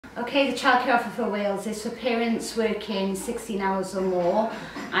Okay, the Childcare Offer for Wales is for parents working 16 hours or more,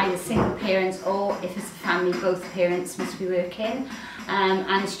 either single parents or if it's a family, both parents must be working,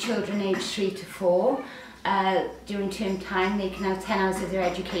 and it's children aged 3 to 4. During term time they can have 10 hours of their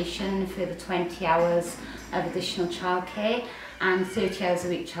education and a further 20 hours of additional childcare and 30 hours a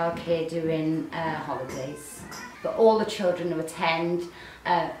week childcare during holidays. But all the children who attend,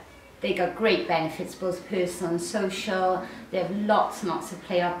 they got great benefits, both personal and social. They have lots and lots of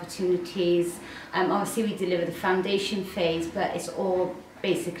play opportunities. Obviously we deliver the foundation phase, but it's all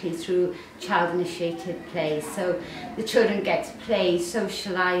basically through child-initiated play. So the children get to play,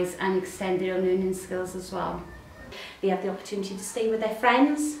 socialise and extend their own learning skills as well. They have the opportunity to stay with their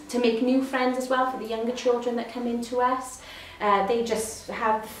friends, to make new friends as well for the younger children that come into us. They just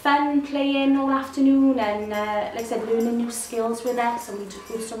have fun playing all afternoon and, like I said, learning new skills with us, and we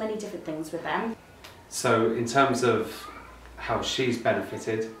do so many different things with them. So in terms of how she's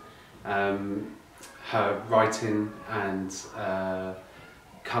benefited, her writing and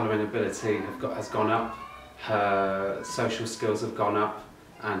colouring ability has gone up, her social skills have gone up,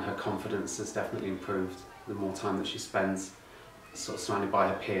 and her confidence has definitely improved the more time that she spends sort of surrounded by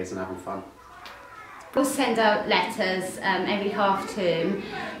her peers and having fun. We'll send out letters every half term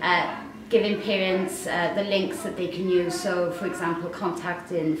giving parents the links that they can use, so for example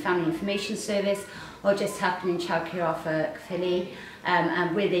contacting the Family Information Service or just happening Childcare Offer Caerphilly,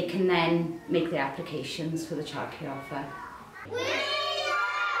 and where they can then make their applications for the Childcare Offer.